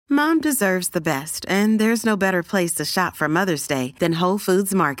Mom deserves the best, and there's no better place to shop for Mother's Day than Whole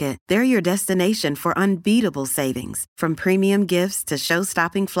Foods Market. They're your destination for unbeatable savings, from premium gifts to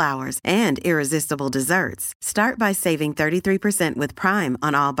show-stopping flowers and irresistible desserts. Start by saving 33% with Prime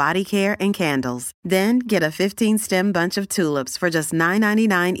on all body care and candles. Then get a 15-stem bunch of tulips for just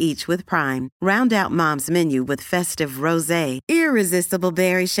 $9.99 each with Prime. Round out Mom's menu with festive rosé, irresistible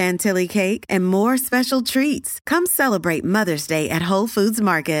berry chantilly cake, and more special treats. Come celebrate Mother's Day at Whole Foods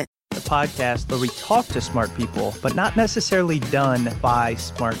Market. The podcast where we talk to smart people, but not necessarily done by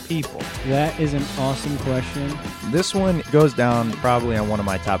smart people. That is an awesome question. This one goes down probably on one of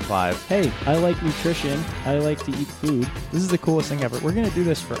my top 5. Hey, I like nutrition. I like to eat food. This is the coolest thing ever. We're going to do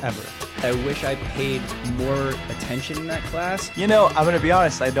this forever. I wish I paid more attention in that class. You know, I'm going to be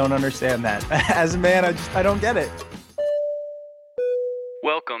honest, I don't understand that. As a man, I don't get it.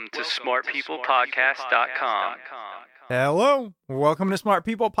 Welcome to smartpeoplepodcast.com. Hello, welcome to Smart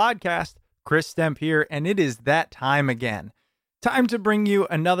People Podcast. Chris Stemp here, and it is that time again. Time to bring you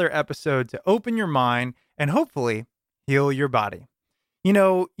another episode to open your mind and hopefully heal your body. You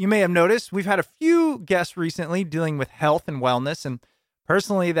know, you may have noticed we've had a few guests recently dealing with health and wellness, and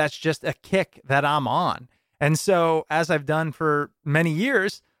personally, that's just a kick that I'm on. And so, as I've done for many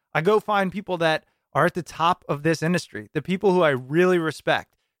years, I go find people that are at the top of this industry, the people who I really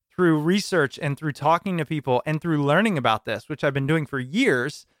respect. Through research and through talking to people and through learning about this, which I've been doing for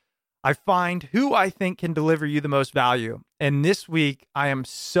years, I find who I think can deliver you the most value. And this week, I am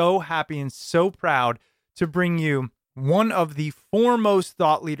so happy and so proud to bring you one of the foremost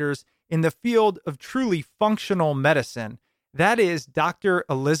thought leaders in the field of truly functional medicine. That is Dr.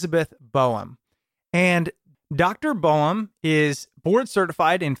 Elizabeth Boham. And Dr. Boham is board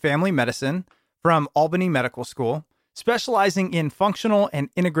certified in family medicine from Albany Medical School, specializing in functional and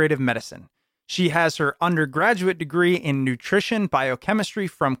integrative medicine. She has her undergraduate degree in nutrition biochemistry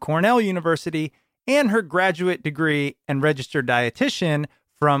from Cornell University and her graduate degree and registered dietitian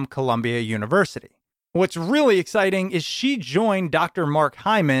from Columbia University. What's really exciting is she joined Dr. Mark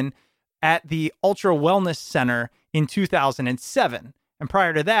Hyman at the Ultra Wellness Center in 2007. And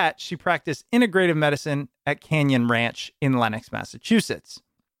prior to that, she practiced integrative medicine at Canyon Ranch in Lenox, Massachusetts.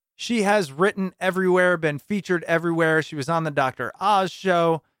 She has written everywhere, been featured everywhere. She was on the Dr. Oz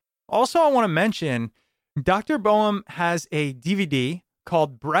show. Also, I want to mention, Dr. Boham has a DVD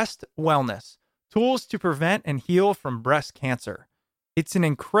called Breast Wellness, Tools to Prevent and Heal from Breast Cancer. It's an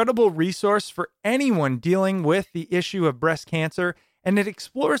incredible resource for anyone dealing with the issue of breast cancer, and it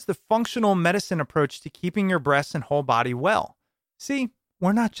explores the functional medicine approach to keeping your breasts and whole body well. See,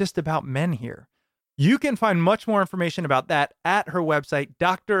 we're not just about men here. You can find much more information about that at her website,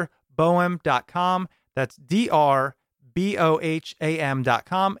 drboham.com. That's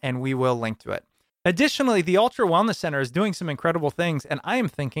drboham.com, and we will link to it. Additionally, the Ultra Wellness Center is doing some incredible things, and I am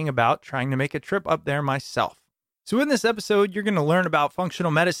thinking about trying to make a trip up there myself. So in this episode, you're going to learn about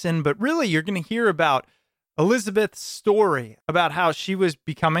functional medicine, but really you're going to hear about Elizabeth's story, about how she was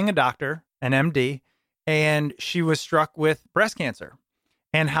becoming a doctor, an MD, and she was struck with breast cancer.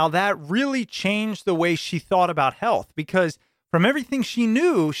 And how that really changed the way she thought about health, because from everything she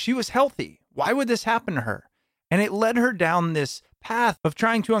knew, she was healthy. Why would this happen to her? And it led her down this path of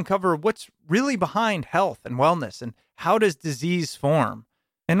trying to uncover what's really behind health and wellness and how does disease form.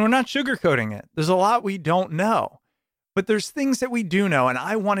 And we're not sugarcoating it. There's a lot we don't know, but there's things that we do know, and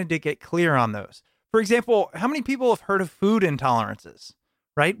I wanted to get clear on those. For example, how many people have heard of food intolerances,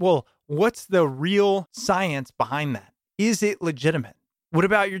 right? Well, what's the real science behind that? Is it legitimate? What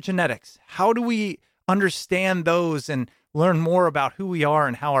about your genetics? How do we understand those and learn more about who we are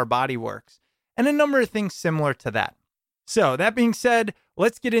and how our body works? And a number of things similar to that. So that being said,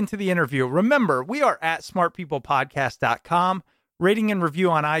 let's get into the interview. Remember, we are at smartpeoplepodcast.com. Rating and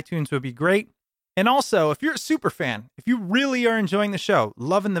review on iTunes would be great. And also, if you're a super fan, if you really are enjoying the show,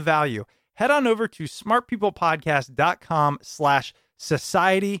 loving the value, head on over to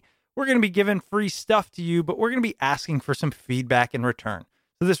smartpeoplepodcast.com/society. We're going to be giving free stuff to you, but we're going to be asking for some feedback in return.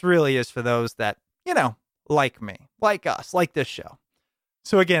 So this really is for those that, you know, like me, like us, like this show.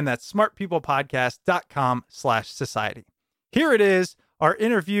 So again, that's smartpeoplepodcast.com/society. Here it is, our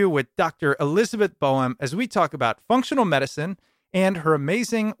interview with Dr. Elizabeth Boham, as we talk about functional medicine and her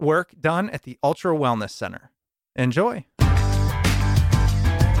amazing work done at the Ultra Wellness Center. Enjoy.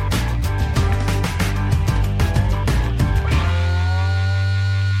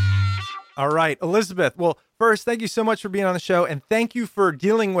 All right, Elizabeth. Well, first, thank you so much for being on the show, and thank you for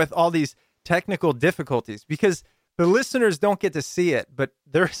dealing with all these technical difficulties, because the listeners don't get to see it, but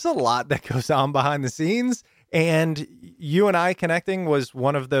there's a lot that goes on behind the scenes, and you and I connecting was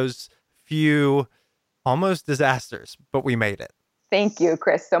one of those few almost disasters, but we made it. Thank you,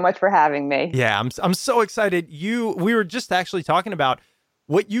 Chris, so much for having me. Yeah, I'm so excited. We were just actually talking about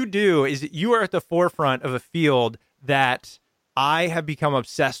what you do is that you are at the forefront of a field that I have become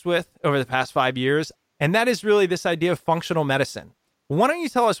obsessed with over the past 5 years, and that is really this idea of functional medicine. Why don't you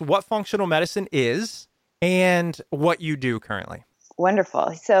tell us what functional medicine is and what you do currently?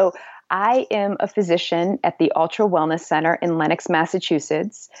 Wonderful. So I am a physician at the Ultra Wellness Center in Lenox,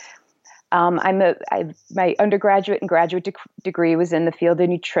 Massachusetts. My undergraduate and graduate degree was in the field of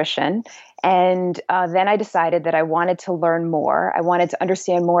nutrition. And then I decided that I wanted to learn more. I wanted to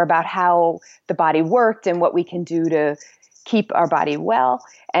understand more about how the body worked and what we can do to keep our body well.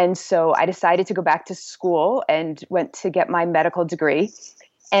 And so I decided to go back to school and went to get my medical degree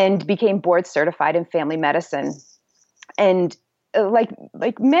and became board certified in family medicine. And like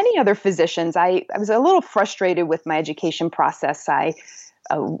many other physicians, I was a little frustrated with my education process.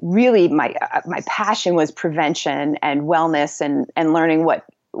 Really my passion was prevention and wellness and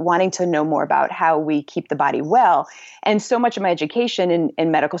wanting to know more about how we keep the body well. And so much of my education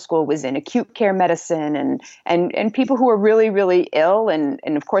in medical school was in acute care medicine and people who were really, really ill. And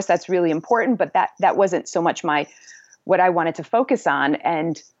of course that's really important, but that wasn't so much what I wanted to focus on.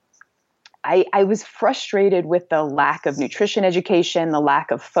 And I was frustrated with the lack of nutrition education, the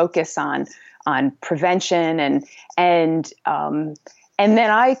lack of focus on prevention and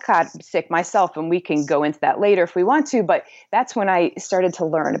then I got sick myself, and we can go into that later if we want to, but that's when I started to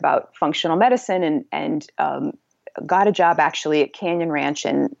learn about functional medicine and got a job actually at Canyon Ranch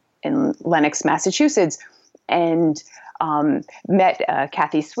in Lenox, Massachusetts, and met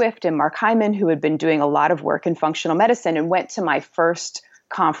Kathy Swift and Mark Hyman, who had been doing a lot of work in functional medicine, and went to my first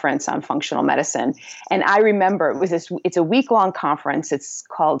conference on functional medicine. And I remember it's a week-long conference. It's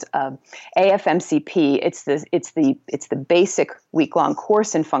called AFMCP. It's the basic week-long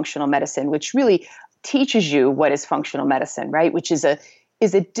course in functional medicine, which really teaches you what is functional medicine, right? Which is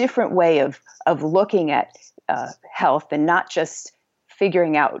a different way of looking at health and not just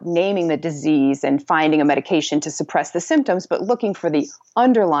figuring out, naming the disease and finding a medication to suppress the symptoms, but looking for the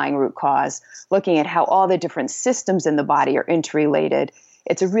underlying root cause, looking at how all the different systems in the body are interrelated.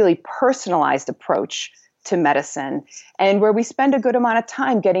 It's a really personalized approach to medicine, and where we spend a good amount of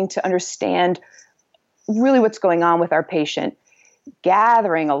time getting to understand really what's going on with our patient,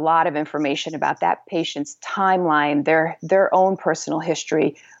 gathering a lot of information about that patient's timeline, their own personal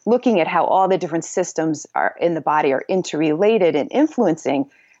history, looking at how all the different systems are in the body are interrelated and influencing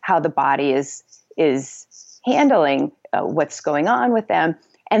how the body is handling what's going on with them,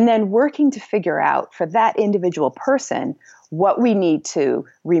 and then working to figure out for that individual person what we need to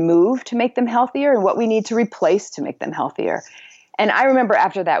remove to make them healthier and what we need to replace to make them healthier. And I remember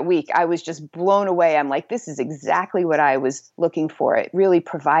after that week, I was just blown away. I'm like, this is exactly what I was looking for. It really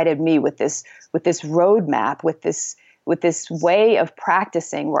provided me with this roadmap, with this way of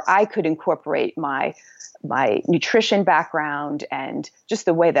practicing where I could incorporate my nutrition background and just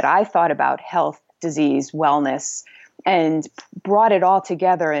the way that I thought about health, disease, wellness, and brought it all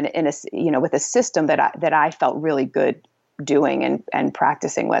together in a with a system that I felt really good doing and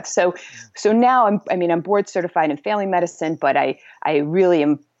practicing with. So now I'm board certified in family medicine, but I really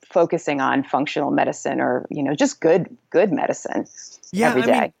am focusing on functional medicine or, just good medicine every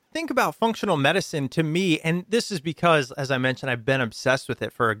day. Think about functional medicine to me, and this is because, as I mentioned, I've been obsessed with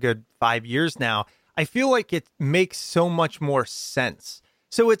it for a good 5 years now. I feel like it makes so much more sense.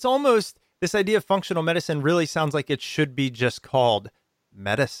 So it's almost this idea of functional medicine really sounds like it should be just called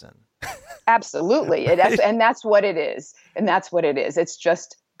medicine. Absolutely. And that's what it is. And that's what it is. It's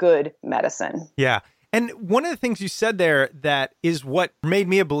just good medicine. Yeah. And one of the things you said there that is what made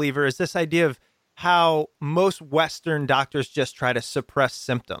me a believer is this idea of how most Western doctors just try to suppress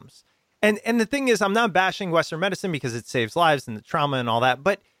symptoms. And the thing is, I'm not bashing Western medicine because it saves lives and the trauma and all that,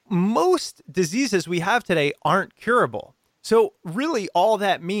 but most diseases we have today aren't curable. So really all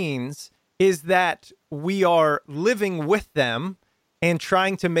that means is that we are living with them and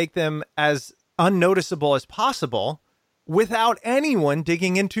trying to make them as unnoticeable as possible without anyone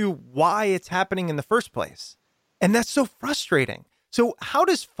digging into why it's happening in the first place. And that's so frustrating. So how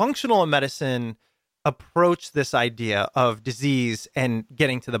does functional medicine approach this idea of disease and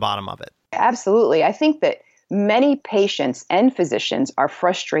getting to the bottom of it? Absolutely. I think that many patients and physicians are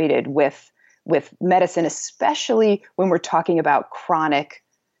frustrated with medicine, especially when we're talking about chronic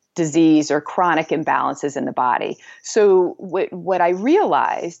disease or chronic imbalances in the body. So what I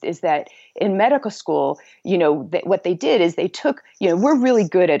realized is that in medical school, what they did is they took, we're really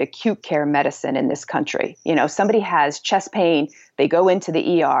good at acute care medicine in this country. Somebody has chest pain, they go into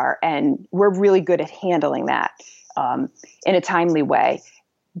the ER, and we're really good at handling that in a timely way.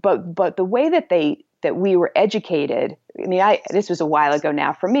 But the way that they that we were educated. I mean, this was a while ago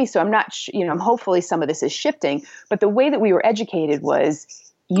now for me, so I'm not, I'm hopefully some of this is shifting, but the way that we were educated was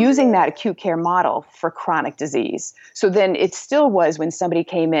using that acute care model for chronic disease. So then it still was when somebody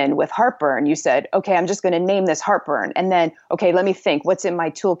came in with heartburn, you said, okay, I'm just going to name this heartburn. And then, okay, let me think, what's in my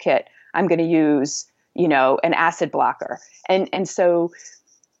toolkit? I'm going to use, an acid blocker. And so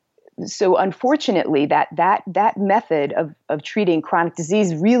unfortunately, that method of treating chronic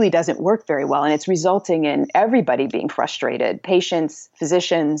disease really doesn't work very well. And it's resulting in everybody being frustrated, patients,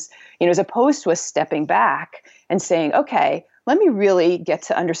 physicians, as opposed to us stepping back and saying, okay, let me really get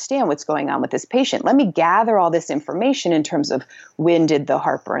to understand what's going on with this patient. Let me gather all this information in terms of when did the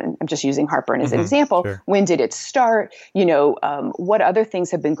heartburn, I'm just using heartburn as an example, sure. When did it start? What other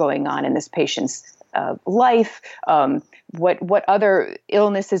things have been going on in this patient's life? What other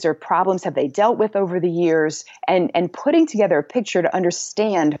illnesses or problems have they dealt with over the years? And putting together a picture to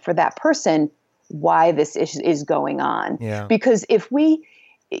understand for that person why this is going on. Yeah. Because if we,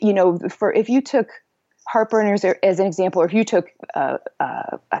 if you took heartburn as an example, or if you took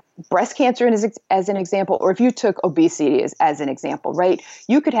breast cancer as an example, or if you took obesity as an example, right?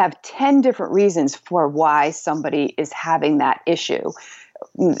 You could have 10 different reasons for why somebody is having that issue,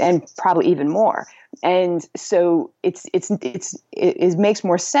 and probably even more. And so it makes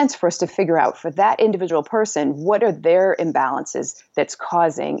more sense for us to figure out for that individual person, what are their imbalances that's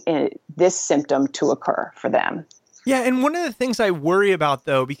causing this symptom to occur for them. Yeah, and one of the things I worry about,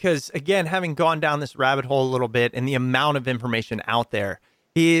 though, because, again, having gone down this rabbit hole a little bit and the amount of information out there,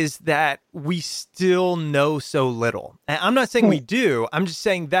 is that we still know so little. And I'm not saying we do. I'm just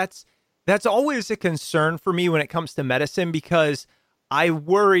saying that's always a concern for me when it comes to medicine, because I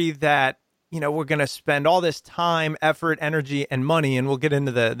worry that, we're going to spend all this time, effort, energy, and money, and we'll get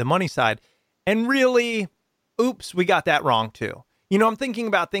into the money side. And really, oops, we got that wrong, too. I'm thinking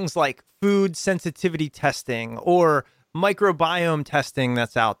about things like food sensitivity testing or microbiome testing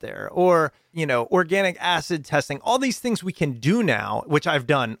that's out there, or, organic acid testing, all these things we can do now, which I've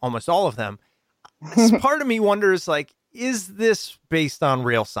done almost all of them. Part of me wonders, is this based on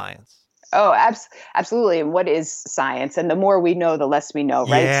real science? Oh, absolutely. And what is science? And the more we know, the less we know,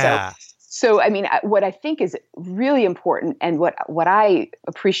 right? Yeah. So I mean, what I think is really important, and what I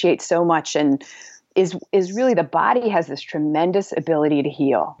appreciate so much, and is really the body has this tremendous ability to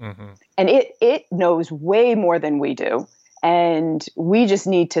heal. Mm-hmm. And it knows way more than we do. And we just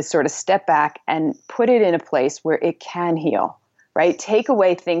need to sort of step back and put it in a place where it can heal, right? Take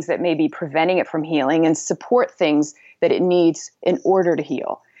away things that may be preventing it from healing and support things that it needs in order to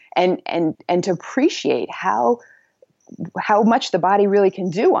heal. And to appreciate how much the body really can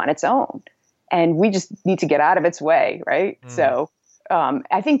do on its own. And we just need to get out of its way, right? So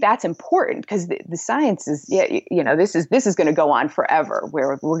I think that's important, because the science is, this is going to go on forever,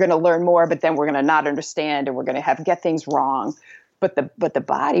 where we're going to learn more, but then we're going to not understand, and we're going to get things wrong. But the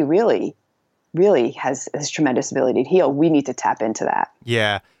body really has this tremendous ability to heal. We need to tap into that.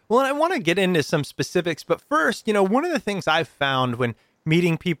 Yeah. Well, and I want to get into some specifics, but first, one of the things I've found when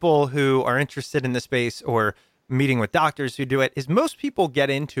meeting people who are interested in the space, or meeting with doctors who do it, is most people get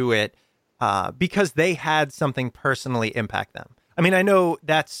into it because they had something personally impact them. I mean, I know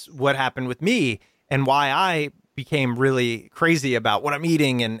that's what happened with me, and why I became really crazy about what I'm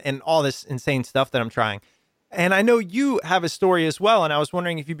eating and all this insane stuff that I'm trying. And I know you have a story as well, and I was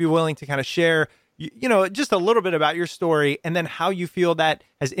wondering if you'd be willing to kind of share, just a little bit about your story, and then how you feel that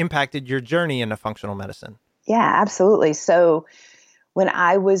has impacted your journey into functional medicine. Yeah, absolutely. So when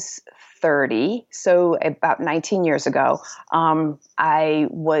I was 30, so about 19 years ago, I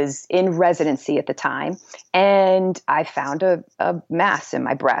was in residency at the time, and I found a mass in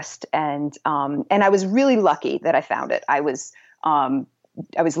my breast, and I was really lucky that I found it. I was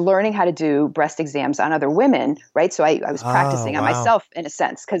learning how to do breast exams on other women, right? So I was practicing on myself, in a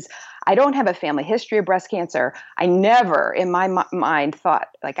sense, because I don't have a family history of breast cancer. I never, in my mind, thought,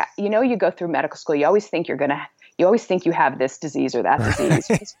 you go through medical school, you always think you always think you have this disease or that disease.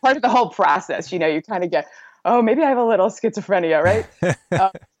 It's part of the whole process. You kind of get, oh, maybe I have a little schizophrenia, right?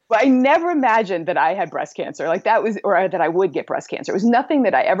 But I never imagined that I had breast cancer, or that I would get breast cancer. It was nothing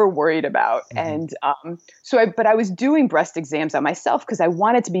that I ever worried about. Mm-hmm. And but I was doing breast exams on myself because I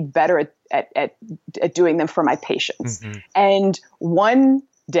wanted to be better at doing them for my patients. Mm-hmm. And one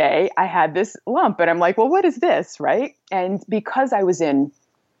day I had this lump, and I'm like, well, what is this, right? And because I was in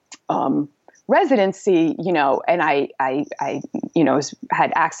residency, and I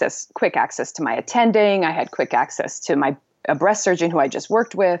had quick access to my attending. I had quick access to a breast surgeon who I just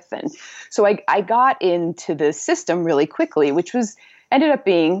worked with. And so I got into the system really quickly, which ended up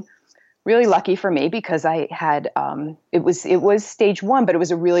being really lucky for me because I had, it was stage 1, but it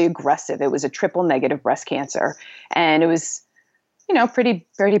was a really aggressive, it was a triple negative breast cancer. And it was,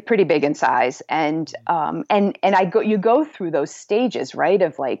 pretty big in size. And you go through those stages, right?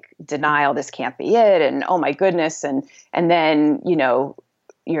 Of like denial, this can't be it. And oh my goodness. And then, you're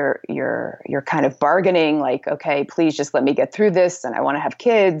kind of bargaining like, okay, please just let me get through this. And I want to have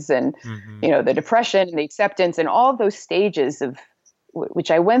kids and, the depression and the acceptance and all those stages of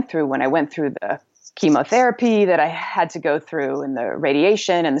which I went through when I went through the chemotherapy that I had to go through and the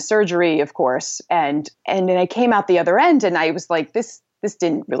radiation and the surgery, of course. And then I came out the other end and I was like, this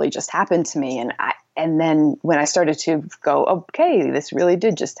didn't really just happen to me. And then when I started to go, okay, this really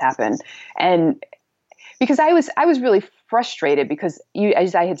did just happen. And because I was really frustrated because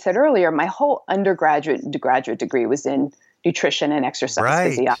as I had said earlier, my whole undergraduate and graduate degree was in nutrition and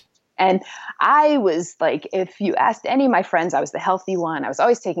exercise physiology. And I was like, if you asked any of my friends, I was the healthy one. I was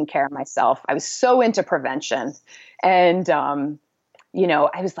always taking care of myself. I was so into prevention. And,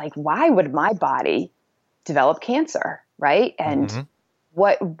 I was like, why would my body develop cancer? Right. And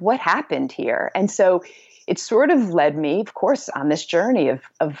what happened here? And so it sort of led me, of course, on this journey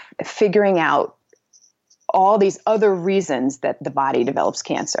of figuring out all these other reasons that the body develops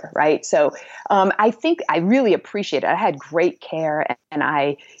cancer. Right. So I think I really appreciate it. I had great care and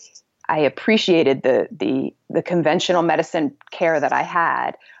I appreciated the conventional medicine care that I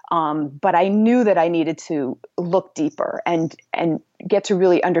had, but I knew that I needed to look deeper and get to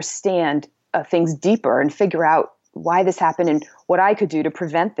really understand things deeper and figure out why this happened and what I could do to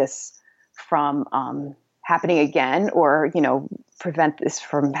prevent this from happening again, or prevent this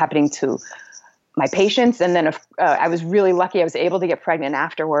from happening to my patients. And then I was really lucky. I was able to get pregnant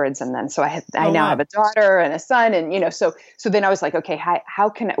afterwards. And then, so I now have a daughter and a son. And, so then I was like, okay,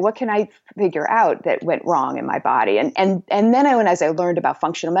 what can I figure out that went wrong in my body? And then as I learned about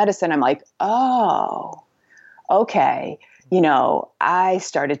functional medicine, I'm like, oh, okay. I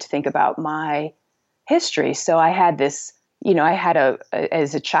started to think about my history. So I had this,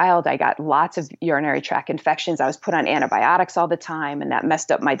 as a child, I got lots of urinary tract infections. I was put on antibiotics all the time, and that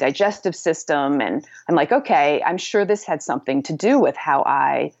messed up my digestive system. And I'm like, okay, I'm sure this had something to do with how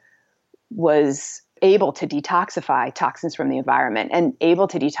I was able to detoxify toxins from the environment and able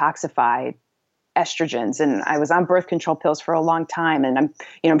to detoxify estrogens. And I was on birth control pills for a long time. And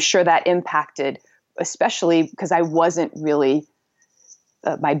I'm sure that impacted, especially because I wasn't really,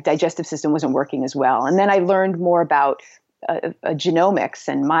 my digestive system wasn't working as well. And then I learned more about genomics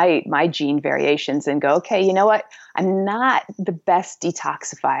and my gene variations and go, okay, you know what? I'm not the best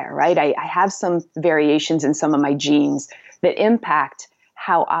detoxifier, right? I have some variations in some of my genes that impact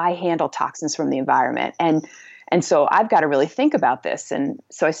how I handle toxins from the environment. And so I've got to really think about this. And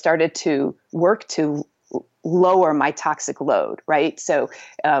so I started to work to lower my toxic load, right? So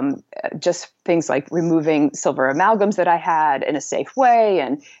just things like removing silver amalgams that I had in a safe way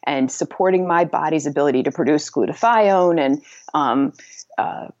and supporting my body's ability to produce glutathione and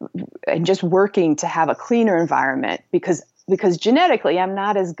just working to have a cleaner environment because genetically I'm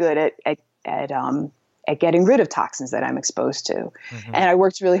not as good at getting rid of toxins that I'm exposed to. Mm-hmm. And I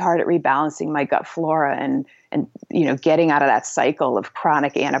worked really hard at rebalancing my gut flora and getting out of that cycle of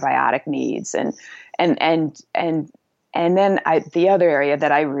chronic antibiotic needs and then the other area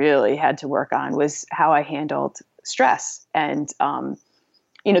that I really had to work on was how I handled stress. And,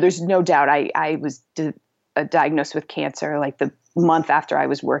 there's no doubt I was diagnosed with cancer like the month after I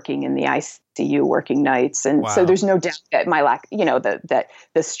was working in the ICU, working nights. And so there's no doubt that my lack, that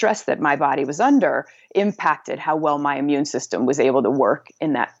the stress that my body was under impacted how well my immune system was able to work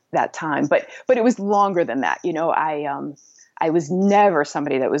in that time. But it was longer than that. I was never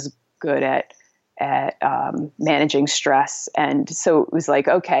somebody that was good at managing stress. And so it was like,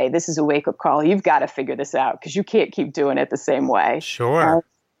 okay, this is a wake-up call. You've got to figure this out because you can't keep doing it the same way. Sure.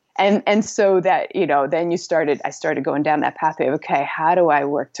 And so that, then I started going down that pathway of, okay, how do I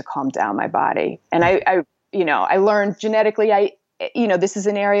work to calm down my body? And I learned genetically, this is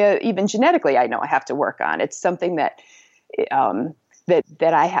an area, even genetically, I know I have to work on. It's something that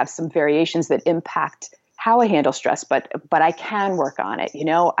I have some variations that impact how I handle stress, but I can work on it.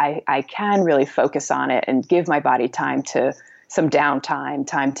 I can really focus on it and give my body some downtime,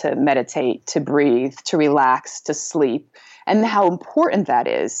 time to meditate, to breathe, to relax, to sleep, and how important that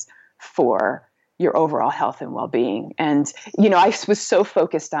is for your overall health and well-being. And, I was so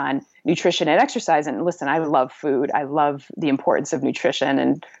focused on nutrition and exercise. And listen, I love food. I love the importance of nutrition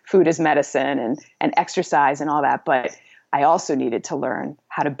and food as medicine and exercise and all that. But I also needed to learn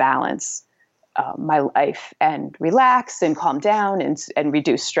how to balance my life and relax and calm down and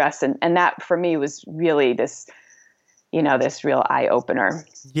reduce stress. And that for me was really this real eye opener.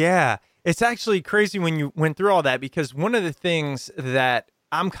 Yeah. It's actually crazy when you went through all that, because one of the things that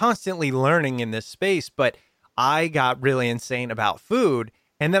I'm constantly learning in this space, but I got really insane about food.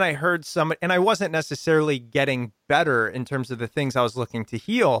 And then I heard and I wasn't necessarily getting better in terms of the things I was looking to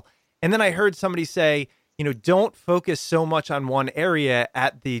heal. And then I heard somebody say, don't focus so much on one area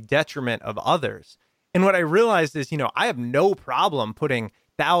at the detriment of others. And what I realized is, I have no problem putting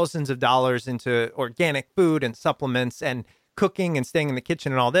thousands of dollars into organic food and supplements and cooking and staying in the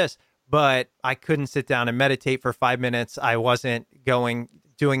kitchen and all this, but I couldn't sit down and meditate for 5 minutes. I wasn't doing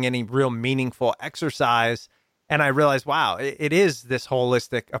any real meaningful exercise. And I realized, wow, it is this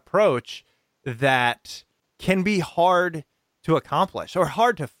holistic approach that can be hard to accomplish or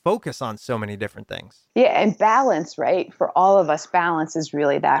hard to focus on so many different things. Yeah, and balance, right? For all of us, balance is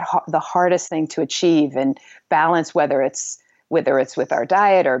really the hardest thing to achieve. And balance, whether it's with our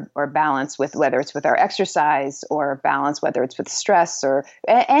diet or balance with whether it's with our exercise, or balance whether it's with stress or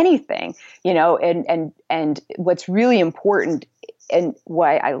anything, and what's really important and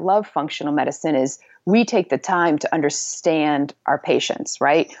why I love functional medicine is we take the time to understand our patients,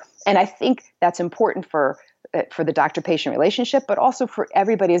 right? And I think that's important for the doctor-patient relationship, but also for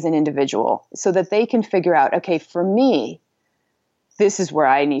everybody as an individual, so that they can figure out, okay, for me, this is where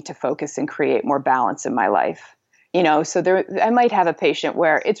I need to focus and create more balance in my life. So I might have a patient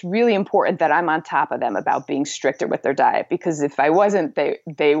where it's really important that I'm on top of them about being stricter with their diet, because if I wasn't,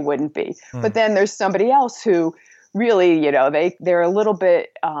 they wouldn't be. But then there's somebody else who really, they're a little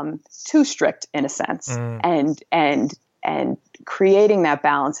bit too strict in a sense, and creating that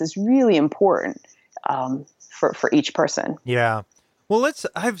balance is really important for each person. Yeah. Well,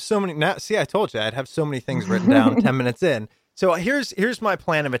 I have so many now. See, I told you I'd have so many things written down 10 minutes in. So here's my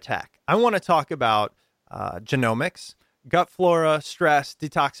plan of attack. I want to talk about genomics, gut flora, stress,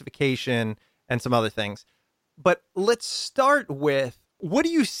 detoxification, and some other things. But let's start with, what do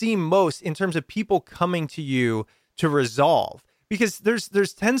you see most in terms of people coming to you to resolve? Because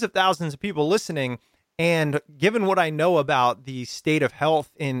there's tens of thousands of people listening, and given what I know about the state of health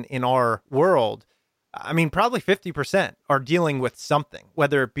in our world, I mean, probably 50% are dealing with something,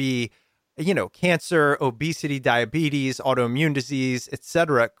 whether it be, cancer, obesity, diabetes, autoimmune disease,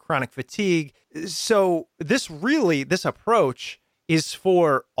 etc., chronic fatigue. So this approach is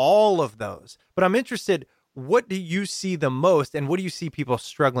for all of those. But I'm interested, what do you see the most, and what do you see people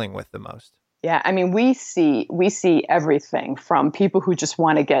struggling with the most? Yeah, I mean, we see everything from people who just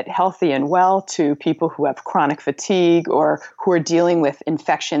want to get healthy and well to people who have chronic fatigue or who are dealing with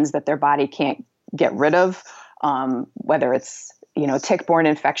infections that their body can't get rid of, whether it's tick-borne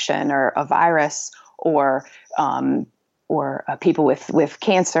infection or a virus, or people with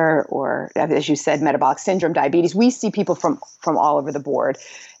cancer, or, as you said, metabolic syndrome, diabetes. We see people from all over the board,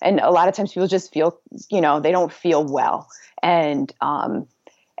 and a lot of times people just feel they don't feel well, and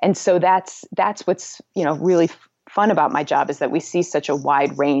so that's what's really fun about my job, is that we see such a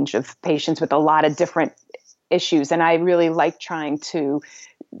wide range of patients with a lot of different issues, and I really like trying to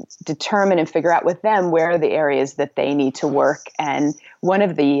determine and figure out with them where are the areas that they need to work. And one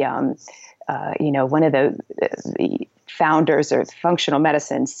of the founders of functional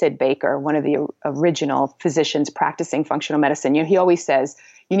medicine, Sid Baker, one of the original physicians practicing functional medicine, he always says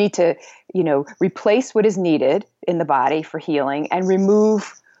you need to replace what is needed in the body for healing and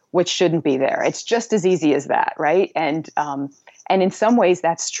remove what shouldn't be there. It's just as easy as that, right? And in some ways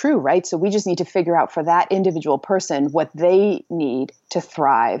that's true, right? So we just need to figure out for that individual person what they need to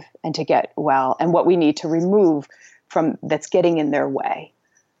thrive and to get well, and what we need to remove from that's getting in their way.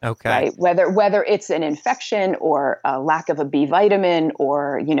 Okay. Right? Whether it's an infection or a lack of a B vitamin,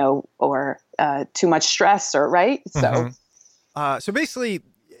 or too much stress, or right. So, so basically,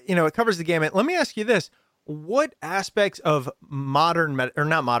 it covers the gamut. Let me ask you this: what aspects of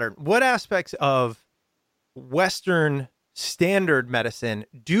what aspects of Western standard medicine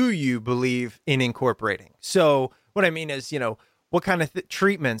do you believe in incorporating? So what I mean is, what kind of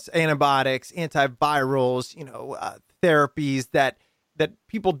treatments, antibiotics, antivirals, therapies that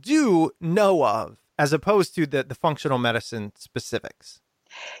people do know of, as opposed to the functional medicine specifics?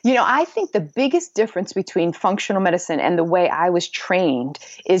 I think the biggest difference between functional medicine and the way I was trained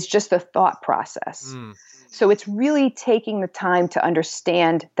is just the thought process. So it's really taking the time to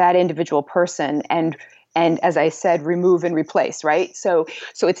understand that individual person and as I said, remove and replace, right? So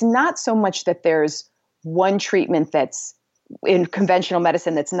it's not so much that there's one treatment that's in conventional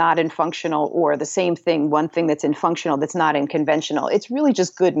medicine that's not in functional, or the same thing, one thing that's in functional that's not in conventional. It's really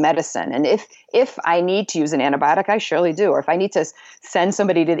just good medicine. And if I need to use an antibiotic, I surely do. Or if I need to send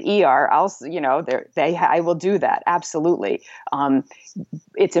somebody to the ER, I will do that. Absolutely.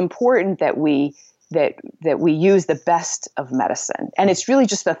 It's important that we that we use the best of medicine. And it's really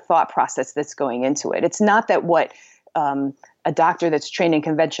just the thought process that's going into it. It's not that what a doctor that's trained in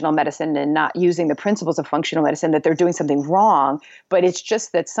conventional medicine and not using the principles of functional medicine, that they're doing something wrong, but it's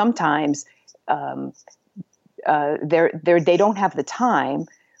just that sometimes they don't have the time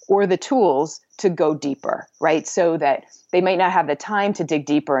or the tools to go deeper, right? So that they might not have the time to dig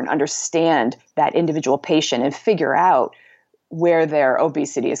deeper and understand that individual patient and figure out where their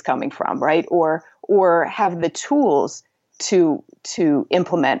obesity is coming from, right? Or have the tools to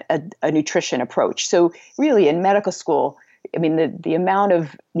implement a nutrition approach. So really in medical school, I mean, the amount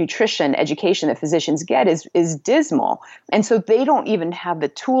of nutrition education that physicians get is dismal. And so they don't even have the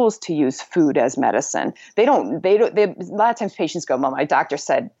tools to use food as medicine. A lot of times patients go, well, my doctor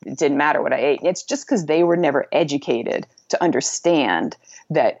said it didn't matter what I ate. And it's just because they were never educated to understand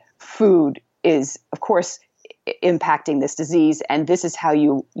that food is, of course, impacting this disease, and this is how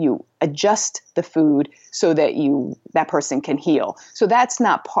you adjust the food so that that person can heal. So that's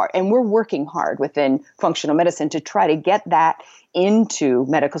not part, and we're working hard within functional medicine to try to get that into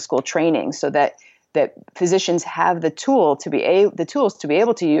medical school training so that physicians have the tools to be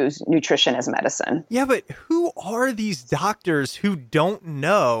able to use nutrition as medicine. Yeah, but who are these doctors who don't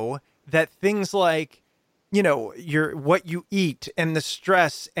know that things like, what you eat and the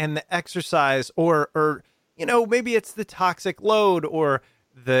stress and the exercise or maybe it's the toxic load or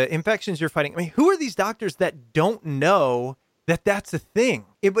the infections you're fighting. I mean, who are these doctors that don't know that that's a thing?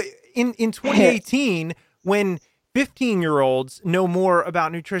 In 2018, when 15-year-olds know more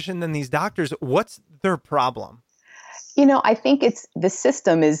about nutrition than these doctors, what's their problem? I think it's the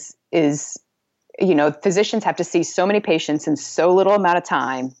system is physicians have to see so many patients in so little amount of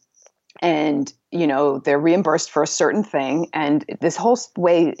time, and they're reimbursed for a certain thing, and this whole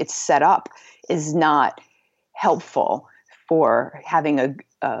way it's set up is not helpful for having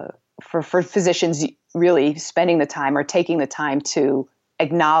for physicians really spending the time or taking the time to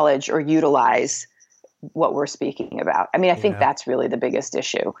acknowledge or utilize what we're speaking about. I mean, I think that's really the biggest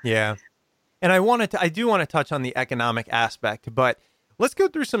issue. Yeah. And I do want to touch on the economic aspect, but let's go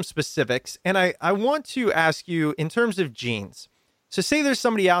through some specifics. And I want to ask you in terms of genes. So say there's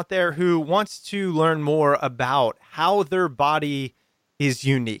somebody out there who wants to learn more about how their body is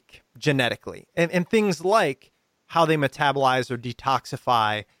unique genetically and things like how they metabolize or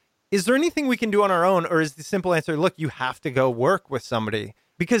detoxify. Is there anything we can do on our own, or is the simple answer, look, you have to go work with somebody?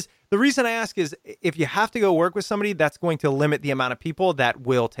 Because the reason I ask is if you have to go work with somebody, that's going to limit the amount of people that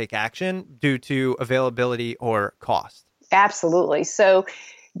will take action due to availability or cost. Absolutely. So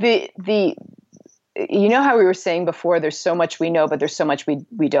how we were saying before, there's so much we know, but there's so much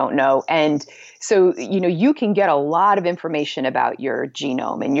we don't know. And so, you can get a lot of information about your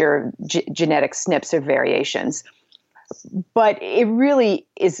genome and your genetic SNPs or variations. But it really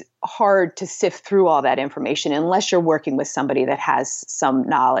is hard to sift through all that information unless you're working with somebody that has some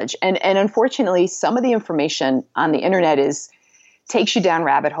knowledge. And unfortunately, some of the information on the internet takes you down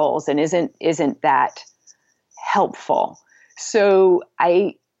rabbit holes and isn't that helpful. So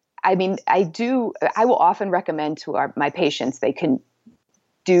I will often recommend to my patients, they can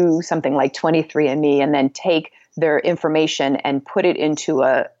do something like 23andMe and then take their information and put it into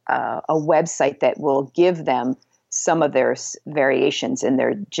a website that will give them some of their variations in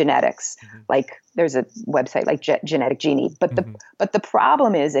their genetics. Mm-hmm. Like there's a website like Genetic Genie. But the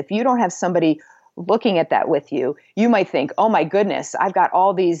problem is if you don't have somebody looking at that with you, you might think, oh my goodness, I've got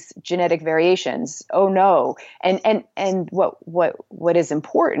all these genetic variations. Oh no. And what is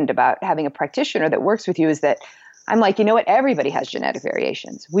important about having a practitioner that works with you is that I'm like, everybody has genetic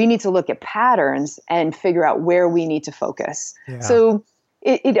variations. We need to look at patterns and figure out where we need to focus. Yeah. So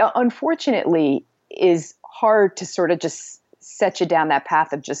it unfortunately is hard to sort of just set you down that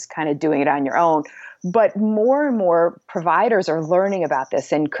path of just kind of doing it on your own. But more and more providers are learning about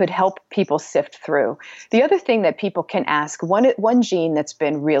this and could help people sift through. The other thing that people can ask, one gene that's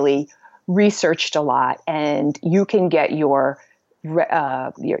been really researched a lot, and you can get you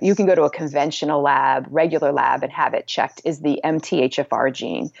can go to a conventional lab, regular lab, and have it checked, is the MTHFR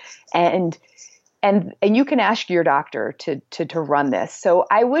gene. And you can ask your doctor to run this. So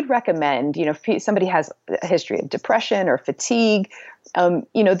I would recommend, if somebody has a history of depression or fatigue,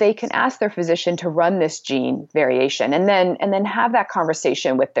 they can ask their physician to run this gene variation, and then have that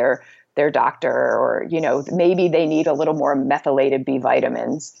conversation with their doctor, or maybe they need a little more methylated B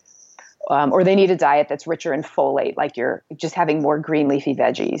vitamins, or they need a diet that's richer in folate, like you're just having more green leafy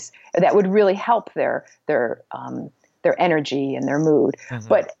veggies. That would really help their energy and their mood.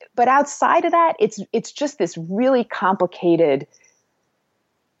 Mm-hmm. But outside of that, it's just this really complicated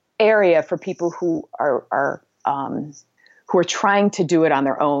area for people who who are trying to do it on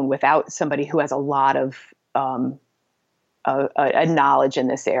their own without somebody who has a lot of a knowledge in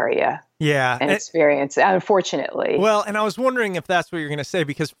this area. Yeah. And experience, unfortunately. Well, and I was wondering if that's what you're going to say,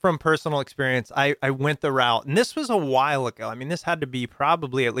 because from personal experience, I went the route, and this was a while ago. I mean, this had to be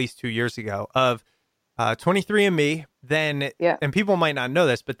probably at least 2 years ago, of 23andMe. Then, and people might not know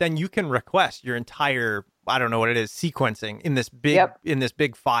this, but then you can request your entire, I don't know what it is, sequencing in this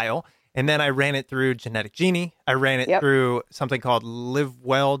big file. And then I ran it through Genetic Genie. I ran it through something called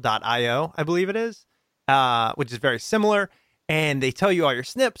livewell.io, I believe it is, which is very similar. And they tell you all your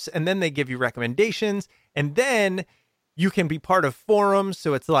SNPs, and then they give you recommendations. And then you can be part of forums.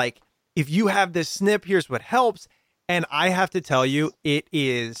 So it's like, if you have this SNP, here's what helps. And I have to tell you, it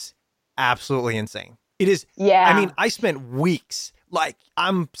is absolutely insane. It is. Yeah. I mean, I spent weeks, like,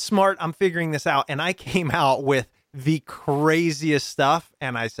 I'm smart, I'm figuring this out. And I came out with the craziest stuff.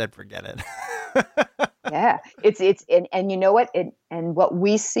 And I said, forget it. Yeah, it's and you know what? And what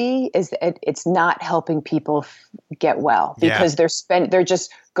we see is that it's not helping people get well, because they're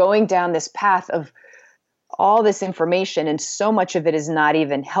just going down this path of all this information, and so much of it is not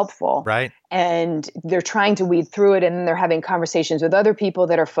even helpful. Right. And they're trying to weed through it, and then they're having conversations with other people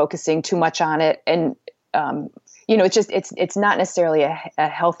that are focusing too much on it. And it's not necessarily a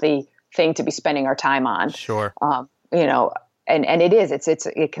healthy thing to be spending our time on. Sure. And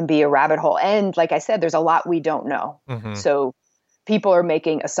it can be a rabbit hole. And like I said, there's a lot we don't know. Mm-hmm. So people are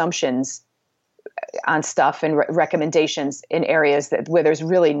making assumptions on stuff and recommendations in areas where there's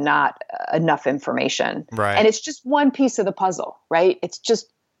really not enough information. Right. And it's just one piece of the puzzle, right?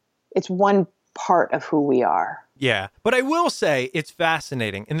 It's one part of who we are. Yeah. But I will say it's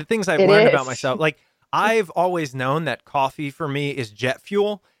fascinating. And the things I've learned about myself, like, I've always known that coffee for me is jet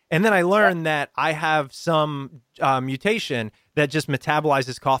fuel. And then I learned that I have some mutation that just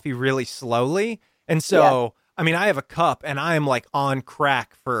metabolizes coffee really slowly. And so, I mean, I have a cup and I am like on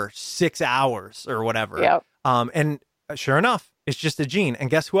crack for 6 hours or whatever. Yep. And sure enough, it's just a gene. And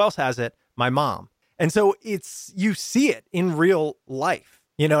guess who else has it? My mom. And so you see it in real life.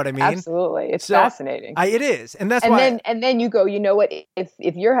 You know what I mean? Absolutely. It's fascinating. It is. And that's why. And then you go, you know what,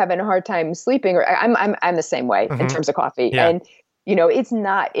 if you're having a hard time sleeping, or I'm the same way in terms of coffee. Yeah. And it's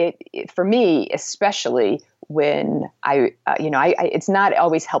not it for me, especially when it's not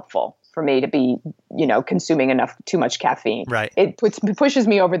always helpful for me to be, consuming too much caffeine. Right. It pushes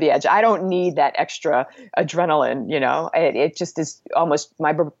me over the edge. I don't need that extra adrenaline. It just is almost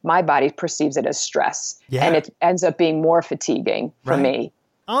my body perceives it as stress, and it ends up being more fatiguing for me.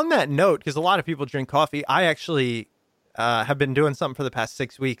 On that note, because a lot of people drink coffee, I actually have been doing something for the past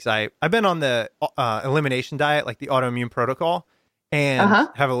 6 weeks. I've been on the elimination diet, like the autoimmune protocol. And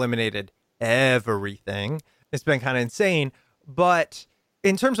have eliminated everything. It's been kind of insane. But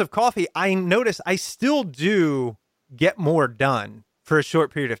in terms of coffee, I notice I still do get more done for a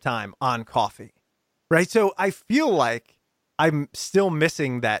short period of time on coffee. Right. So I feel like I'm still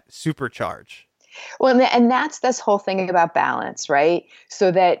missing that supercharge. Well, and that's this whole thing about balance, right?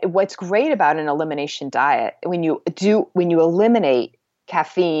 So that what's great about an elimination diet, when you eliminate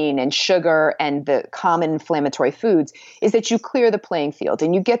caffeine and sugar and the common inflammatory foods, is that you clear the playing field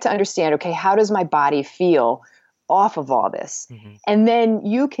and you get to understand, okay, how does my body feel off of all this? Mm-hmm. And then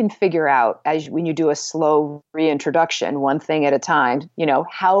you can figure out, when you do a slow reintroduction, one thing at a time,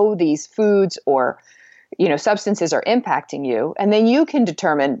 how these foods or substances are impacting you. And then you can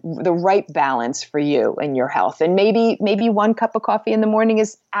determine the right balance for you and your health. And maybe 1 cup of coffee in the morning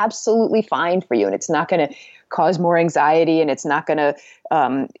is absolutely fine for you. And it's not going to cause more anxiety, and it's not going to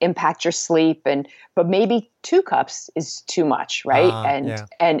impact your sleep. But maybe 2 cups is too much, right?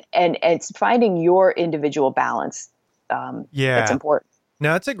 And it's finding your individual balance. That's important.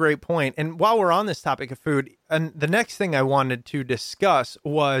 No, that's a great point. And while we're on this topic of food, and the next thing I wanted to discuss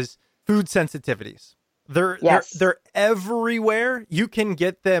was food sensitivities. They're everywhere. You can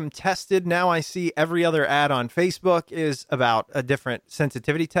get them tested. Now I see every other ad on Facebook is about a different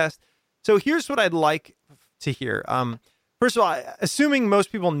sensitivity test. So here's what I'd like to hear. First of all, assuming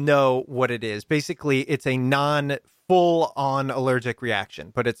most people know what it is, basically it's a non-full-on allergic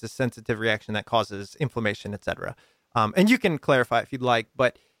reaction, but it's a sensitive reaction that causes inflammation, etc. And you can clarify if you'd like,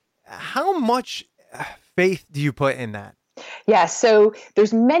 but how much faith do you put in that? Yeah, so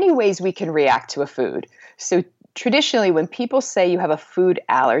there's many ways we can react to a food. So traditionally, when people say you have a food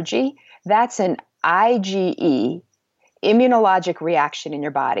allergy, that's an IgE, immunologic reaction in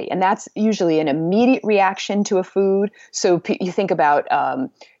your body. And that's usually an immediate reaction to a food. So you think about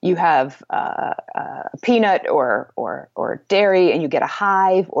you have peanut or dairy and you get a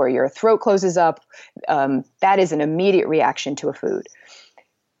hive or your throat closes up. That is an immediate reaction to a food.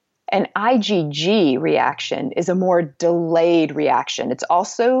 An IgG reaction is a more delayed reaction. It's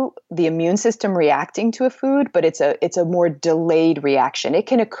also the immune system reacting to a food, but it's a more delayed reaction. It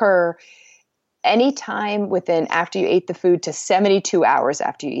can occur anytime within after you ate the food to 72 hours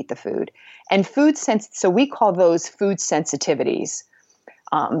after you eat the food. And so we call those food sensitivities.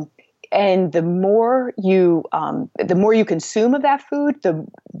 And the more you consume of that food,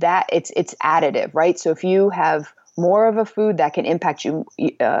 it's additive, right? So if you have more of a food, that can impact you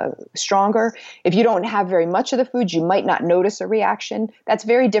stronger. If you don't have very much of the food, you might not notice a reaction. That's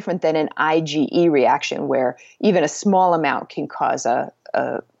very different than an IgE reaction, where even a small amount can cause a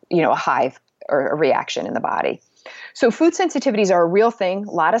hive or a reaction in the body. So food sensitivities are a real thing.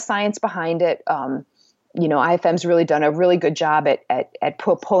 A lot of science behind it. IFM's really done a really good job at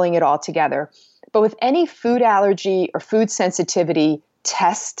pulling it all together. But with any food allergy or food sensitivity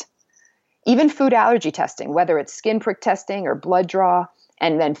test, even food allergy testing, whether it's skin prick testing or blood draw,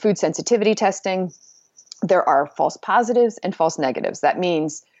 and then food sensitivity testing, there are false positives and false negatives. That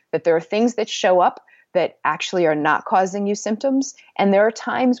means that there are things that show up that actually are not causing you symptoms. And there are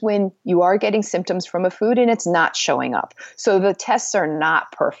times when you are getting symptoms from a food and it's not showing up. So the tests are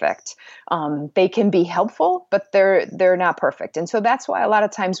not perfect. They can be helpful, but they're not perfect. And so that's why a lot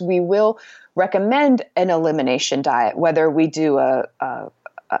of times we will recommend an elimination diet, whether we do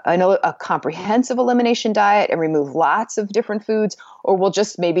a comprehensive elimination diet and remove lots of different foods, or we'll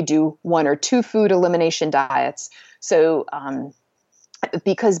just maybe do 1 or 2 food elimination diets. So,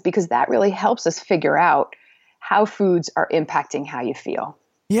 because that really helps us figure out how foods are impacting how you feel.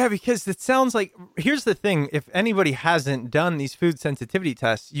 Yeah, because it sounds like, here's the thing, if anybody hasn't done these food sensitivity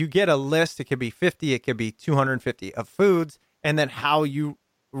tests, you get a list, it could be 50, it could be 250 of foods, and then how you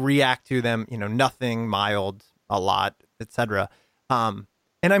react to them, nothing, mild, a lot, etc. And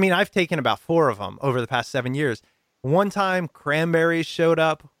I mean, I've taken about 4 of them over the past 7 years. One time cranberries showed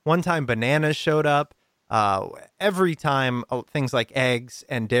up, one time bananas showed up. Every time things like eggs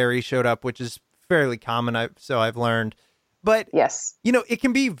and dairy showed up, which is fairly common, so I've learned. But, yes, it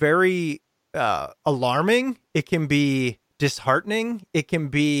can be very alarming. It can be disheartening. It can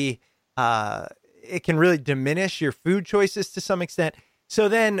really diminish your food choices to some extent. So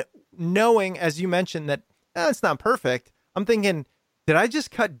then knowing, as you mentioned, that it's not perfect, I'm thinking, did I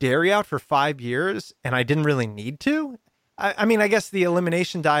just cut dairy out for 5 years and I didn't really need to? I mean, I guess the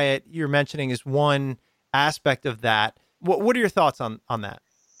elimination diet you're mentioning is one aspect of that. What are your thoughts on that?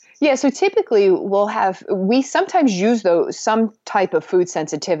 Yeah, so typically we sometimes use some type of food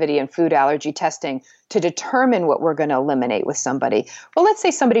sensitivity and food allergy testing to determine what we're going to eliminate with somebody. Well, let's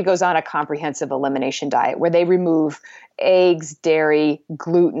say somebody goes on a comprehensive elimination diet where they remove eggs, dairy,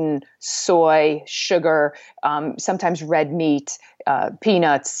 gluten, soy, sugar, sometimes red meat,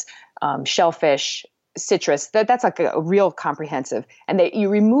 peanuts, shellfish, citrus. That's like a real comprehensive. And you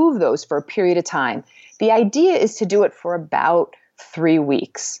remove those for a period of time. The idea is to do it for about 3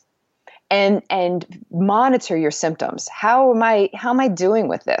 weeks and monitor your symptoms. How am I doing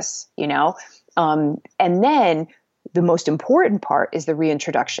with this? And then the most important part is the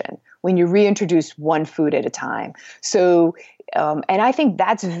reintroduction, when you reintroduce one food at a time. So, and I think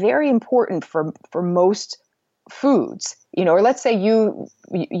that's very important for most foods, or let's say you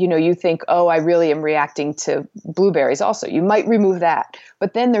think, oh, I really am reacting to blueberries also. You might remove that,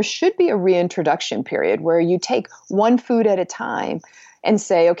 but then there should be a reintroduction period where you take one food at a time and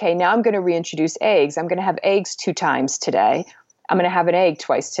say, okay, now I'm going to reintroduce eggs. I'm going to have eggs 2 times today. I'm going to have an egg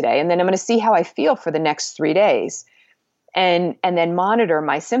twice today. And then I'm going to see how I feel for the next 3 days. And then monitor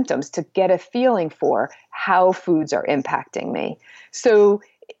my symptoms to get a feeling for how foods are impacting me. So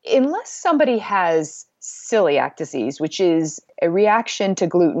unless somebody has celiac disease, which is a reaction to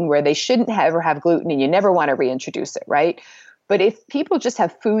gluten where they shouldn't ever have gluten and you never want to reintroduce it, right? But if people just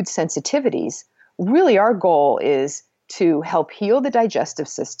have food sensitivities, really our goal is to help heal the digestive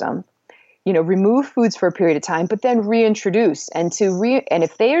system, remove foods for a period of time, but then reintroduce and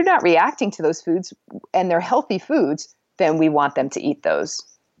if they are not reacting to those foods and they're healthy foods, then we want them to eat those.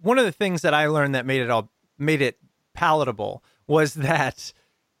 One of the things that I learned that made it palatable was that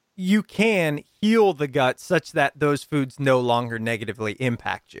you can heal the gut such that those foods no longer negatively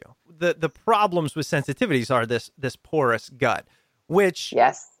impact you. The problems with sensitivities are this porous gut, which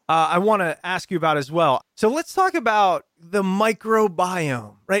yes. I want to ask you about as well. So let's talk about the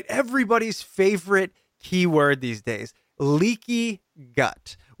microbiome, right? Everybody's favorite keyword these days, leaky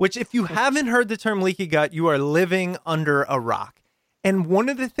gut, which if you haven't heard the term leaky gut, you are living under a rock. And one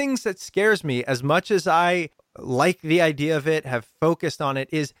of the things that scares me, as much as I like the idea of it, have focused on it,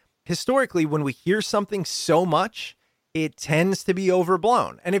 is historically when we hear something so much, it tends to be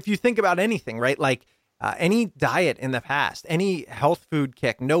overblown. And if you think about anything, right? Like any diet in the past, any health food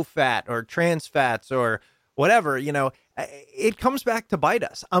kick, no fat or trans fats or whatever, it comes back to bite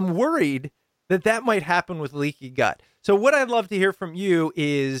us. I'm worried that might happen with leaky gut. So what I'd love to hear from you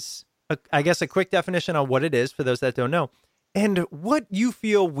is, I guess, a quick definition on what it is for those that don't know, and what you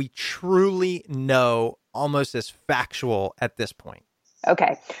feel we truly know almost as factual at this point.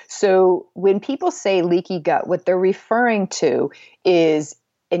 Okay. So when people say leaky gut, what they're referring to is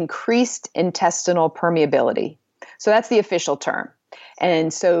increased intestinal permeability. So that's the official term.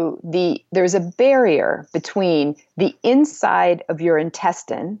 And so there's a barrier between the inside of your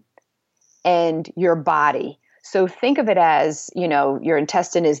intestine and your body. So think of it as, your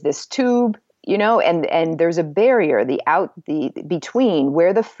intestine is this tube, and there's a barrier, between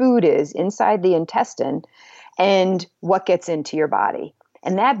where the food is inside the intestine and what gets into your body.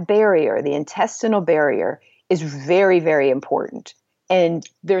 And that barrier, the intestinal barrier, is very, very important. And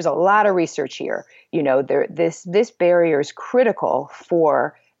there's a lot of research here. This barrier is critical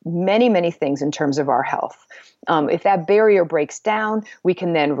for many, many things in terms of our health. If that barrier breaks down, we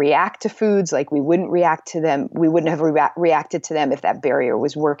can then react to foods like we wouldn't react to them. We wouldn't have reacted to them if that barrier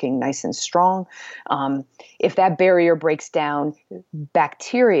was working nice and strong. If that barrier breaks down,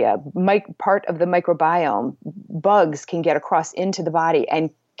 bacteria, part of the microbiome, bugs can get across into the body and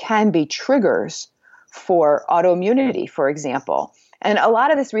can be triggers for autoimmunity, for example. And a lot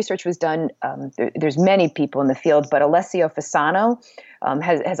of this research was done, there's many people in the field, but Alessio Fasano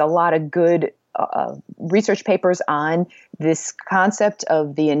has a lot of good research papers on this concept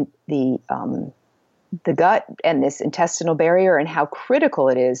of the gut and this intestinal barrier and how critical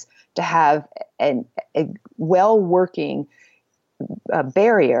it is to have a well-working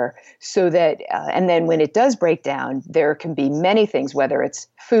barrier so that, and then when it does break down, there can be many things, whether it's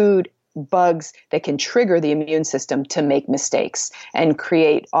food, bugs that can trigger the immune system to make mistakes and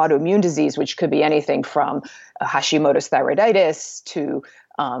create autoimmune disease, which could be anything from Hashimoto's thyroiditis to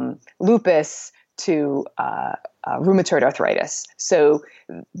lupus to rheumatoid arthritis. So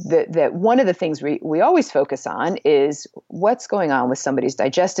that one of the things we always focus on is what's going on with somebody's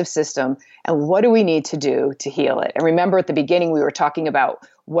digestive system and what do we need to do to heal it. And remember at the beginning, we were talking about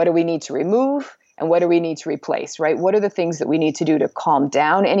what do we need to remove and what do we need to replace, right? What are the things that we need to do to calm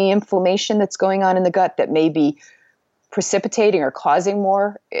down any inflammation that's going on in the gut that may be precipitating or causing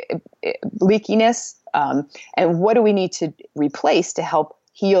more leakiness? And what do we need to replace to help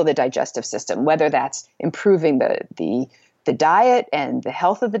heal the digestive system, whether that's improving the diet and the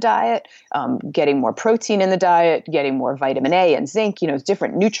health of the diet, getting more protein in the diet, getting more vitamin A and zinc,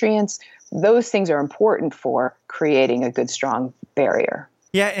 different nutrients. Those things are important for creating a good, strong barrier.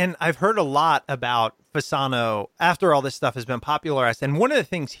 Yeah, and I've heard a lot about Fasano after all this stuff has been popularized. And one of the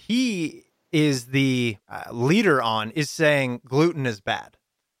things he is the leader on is saying gluten is bad,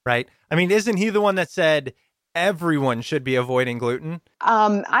 right? I mean, isn't he the one that said everyone should be avoiding gluten?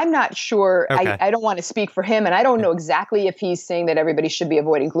 I'm not sure. Okay. I don't want to speak for him, and I don't know exactly if he's saying that everybody should be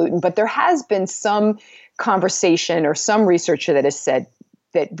avoiding gluten, but there has been some conversation or some research that has said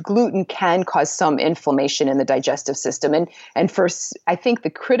that gluten can cause some inflammation in the digestive system. And I think the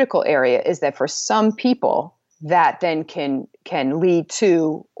critical area is that for some people, that then can lead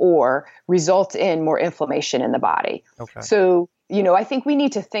to or result in more inflammation in the body. Okay. So, I think we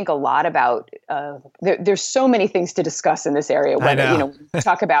need to think a lot about, there's so many things to discuss in this area, whether, we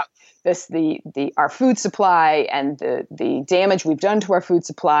talk about this, our food supply and the damage we've done to our food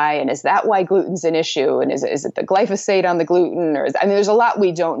supply. And is that why gluten's an issue? And is it the glyphosate on the gluten? There's a lot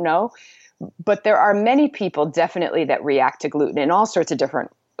we don't know, but there are many people definitely that react to gluten in all sorts of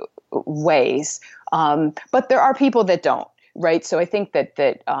different ways. But there are people that don't, right? So I think that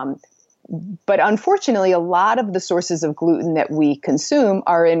but unfortunately, a lot of the sources of gluten that we consume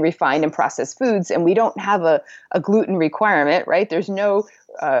are in refined and processed foods, and we don't have a gluten requirement, right? There's no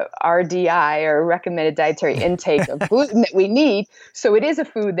RDI or recommended dietary intake of gluten that we need. So it is a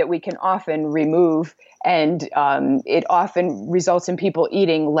food that we can often remove, and it often results in people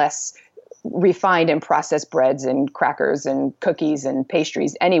eating less refined and processed breads and crackers and cookies and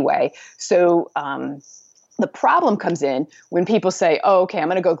pastries anyway. So the problem comes in when people say, oh, okay, I'm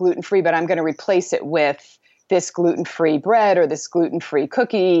going to go gluten-free, but I'm going to replace it with this gluten-free bread or this gluten-free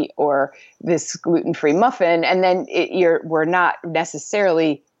cookie or this gluten-free muffin. And then we're not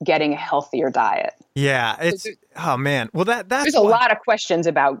necessarily getting a healthier diet. Yeah. Oh man. Well, that's there's a lot of questions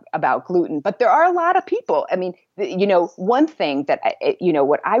about gluten, but there are a lot of people. I mean, one thing that,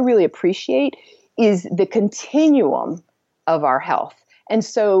 what I really appreciate is the continuum of our health. And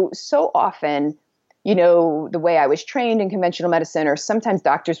so often, the way I was trained in conventional medicine, or sometimes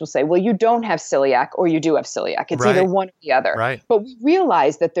doctors will say, well, you don't have celiac or you do have celiac. It's either one or the other. Right. But we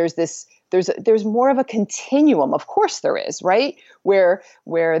realize that there's this there's more of a continuum. Of course there is, right? Where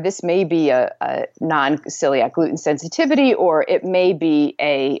this may be a non-celiac gluten sensitivity, or it may be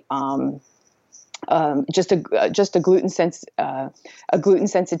just a gluten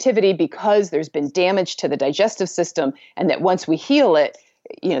sensitivity because there's been damage to the digestive system, and that once we heal it,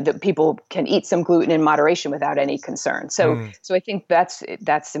 that people can eat some gluten in moderation without any concern. So I think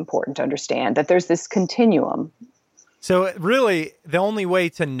that's important to understand, that there's this continuum. So really, the only way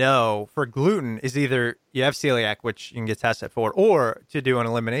to know for gluten is either you have celiac, which you can get tested for, or to do an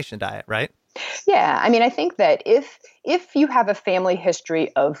elimination diet, right? Yeah. I mean, I think that if you have a family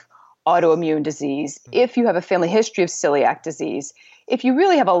history of autoimmune disease, if you have a family history of celiac disease, if you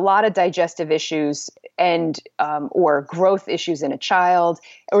really have a lot of digestive issues and or growth issues in a child,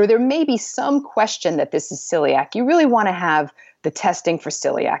 or there may be some question that this is celiac, you really want to have the testing for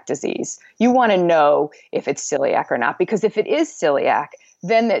celiac disease. You want to know if it's celiac or not, because if it is celiac,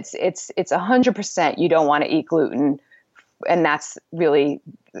 then it's 100% you don't want to eat gluten, and that's really,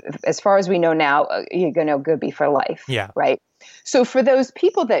 as far as we know now, you're going to be for life. Yeah. Right. So for those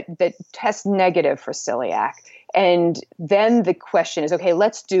people that test negative for celiac, and then the question is, okay,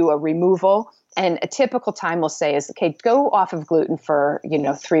 let's do a removal. And a typical time we'll say is, okay, go off of gluten for,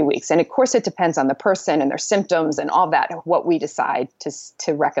 3 weeks. And of course, it depends on the person and their symptoms and all that, what we decide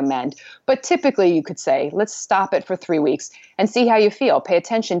to recommend. But typically you could say, let's stop it for 3 weeks and see how you feel. Pay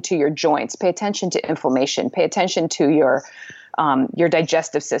attention to your joints, pay attention to inflammation, pay attention to your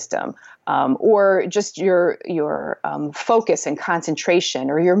digestive system, or just your focus and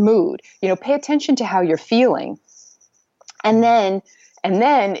concentration, or your mood. Pay attention to how you're feeling. And then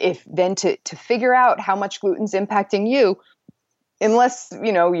to figure out how much gluten's impacting you, unless,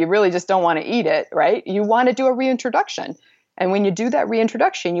 you really just don't want to eat it, right? You want to do a reintroduction. And when you do that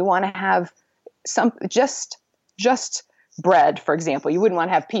reintroduction, you want to have some, just bread, for example. You wouldn't want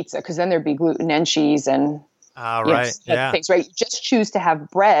to have pizza, because then there'd be gluten and cheese and things, right? You just choose to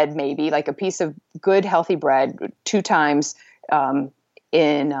have bread, maybe like a piece of good, healthy bread 2 times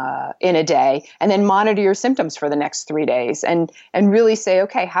in a day, and then monitor your symptoms for the next 3 days, and really say,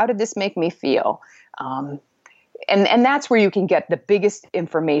 okay, how did this make me feel? And that's where you can get the biggest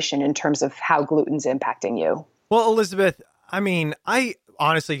information in terms of how gluten's impacting you. Well, Elizabeth, I mean, I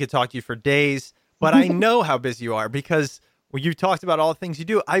honestly could talk to you for days, but I know how busy you are, because you talked about all the things you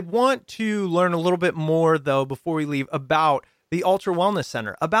do. I want to learn a little bit more, though, before we leave, about the Ultra Wellness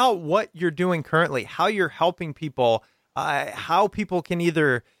Center, about what you're doing currently, how you're helping people, how people can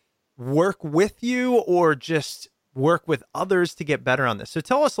either work with you or just work with others to get better on this. So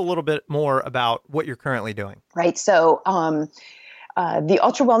tell us a little bit more about what you're currently doing. Right. So the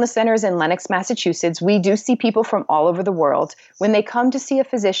Ultra Wellness Center is in Lenox, Massachusetts. We do see people from all over the world. When they come to see a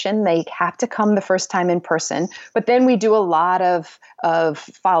physician, they have to come the first time in person, but then we do a lot of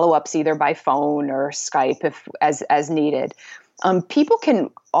follow-ups either by phone or Skype as needed. People can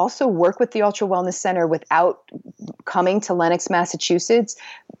also work with the Ultra Wellness Center without coming to Lenox, Massachusetts,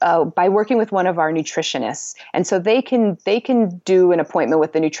 by working with one of our nutritionists. And so they can do an appointment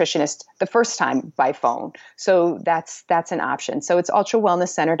with the nutritionist the first time by phone. So that's an option. So it's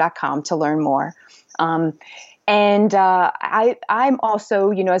ultrawellnesscenter.com to learn more. I'm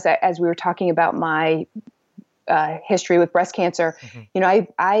also, as we were talking about my history with breast cancer,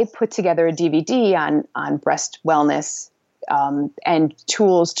 I put together a DVD on breast wellness, and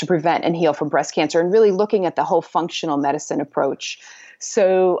tools to prevent and heal from breast cancer, and really looking at the whole functional medicine approach.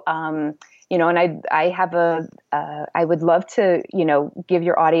 So, and I would love to, give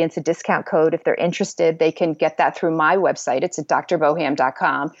your audience a discount code. If they're interested, they can get that through my website. It's at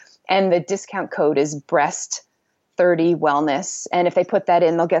drboham.com. And the discount code is breast30 wellness. And if they put that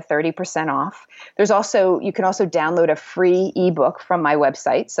in, they'll get 30% off. You can also download a free ebook from my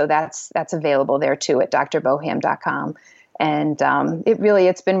website. So that's available there too at drboham.com. And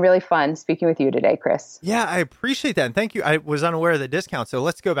it's been really fun speaking with you today, Chris. Yeah, I appreciate that. And thank you. I was unaware of the discount. So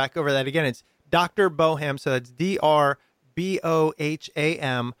let's go back over that again. It's Dr. Boham. So that's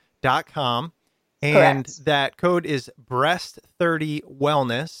drboham.com. And Correct. that code is breast30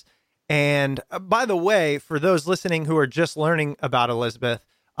 wellness. And by the way, for those listening who are just learning about Elizabeth,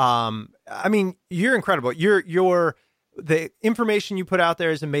 you're incredible. The information you put out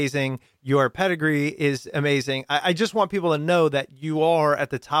there is amazing. Your pedigree is amazing. I just want people to know that you are at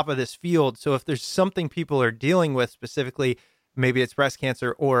the top of this field. So if there's something people are dealing with specifically, maybe it's breast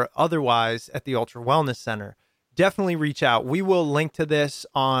cancer or otherwise at the Ultra Wellness Center, definitely reach out. We will link to this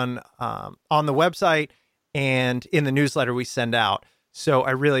on the website and in the newsletter we send out. So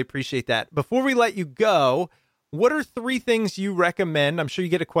I really appreciate that. Before we let you go, what are 3 things you recommend? I'm sure you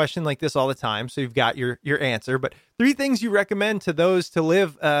get a question like this all the time, so you've got your answer, but 3 things you recommend to those to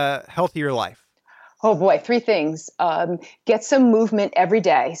live a healthier life? Oh boy, 3 things. Get some movement every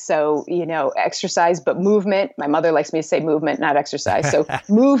day. So, exercise, but movement. My mother likes me to say movement, not exercise. So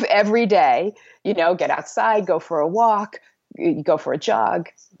move every day, get outside, go for a walk, go for a jog,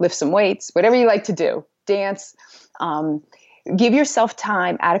 lift some weights, whatever you like to do, dance. Give yourself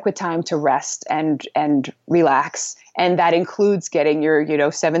adequate time to rest and relax. And that includes getting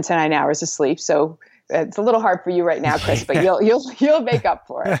your 7 to 9 hours of sleep. So it's a little hard for you right now, Chris, but you'll make up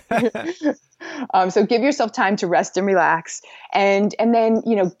for it. So give yourself time to rest and relax, and then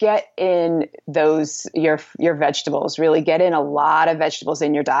get in your vegetables. Really get in a lot of vegetables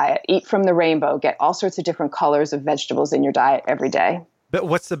in your diet. Eat from the rainbow. Get all sorts of different colors of vegetables in your diet every day. But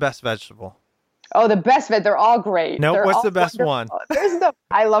what's the best vegetable? Oh, the best they're all great. No, what's the best wonderful. one?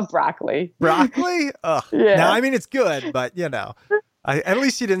 I love broccly. Broccoli? Ugh. Yeah. Now, I mean, it's good, but at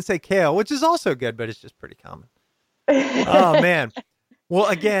least you didn't say kale, which is also good, but it's just pretty common. Oh, man. Well,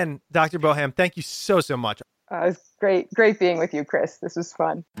 again, Dr. Boham, thank you so much. It was great being with you, Chris. This was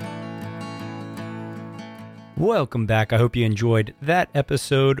fun. Welcome back. I hope you enjoyed that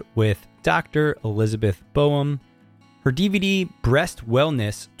episode with Dr. Elizabeth Boham. Her DVD, Breast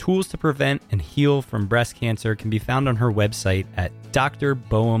Wellness, Tools to Prevent and Heal from Breast Cancer, can be found on her website at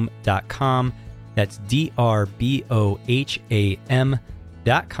drboham.com. That's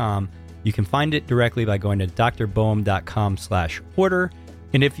drboham.com. You can find it directly by going to drboham.com/order.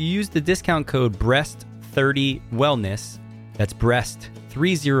 And if you use the discount code BREAST30WELLNESS, that's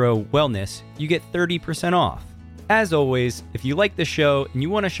BREAST30 Wellness, you get 30% off. As always, if you like the show and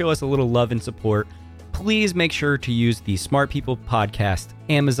you want to show us a little love and support, please make sure to use the Smart People Podcast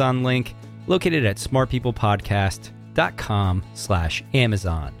Amazon link located at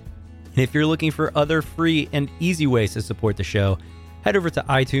smartpeoplepodcast.com/Amazon. And if you're looking for other free and easy ways to support the show, head over to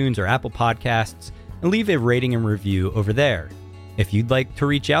iTunes or Apple Podcasts and leave a rating and review over there. If you'd like to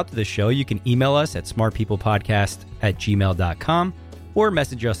reach out to the show, you can email us at smartpeoplepodcast@gmail.com or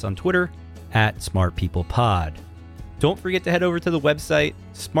message us on Twitter at smartpeoplepod. Don't forget to head over to the website,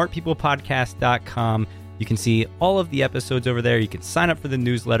 smartpeoplepodcast.com. You can see all of the episodes over there. You can sign up for the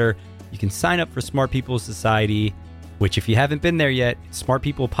newsletter. You can sign up for Smart People Society, which if you haven't been there yet,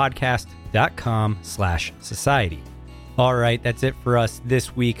 smartpeoplepodcast.com/society. All right, that's it for us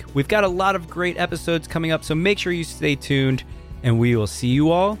this week. We've got a lot of great episodes coming up, so make sure you stay tuned, and we will see you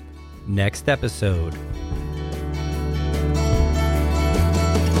all next episode.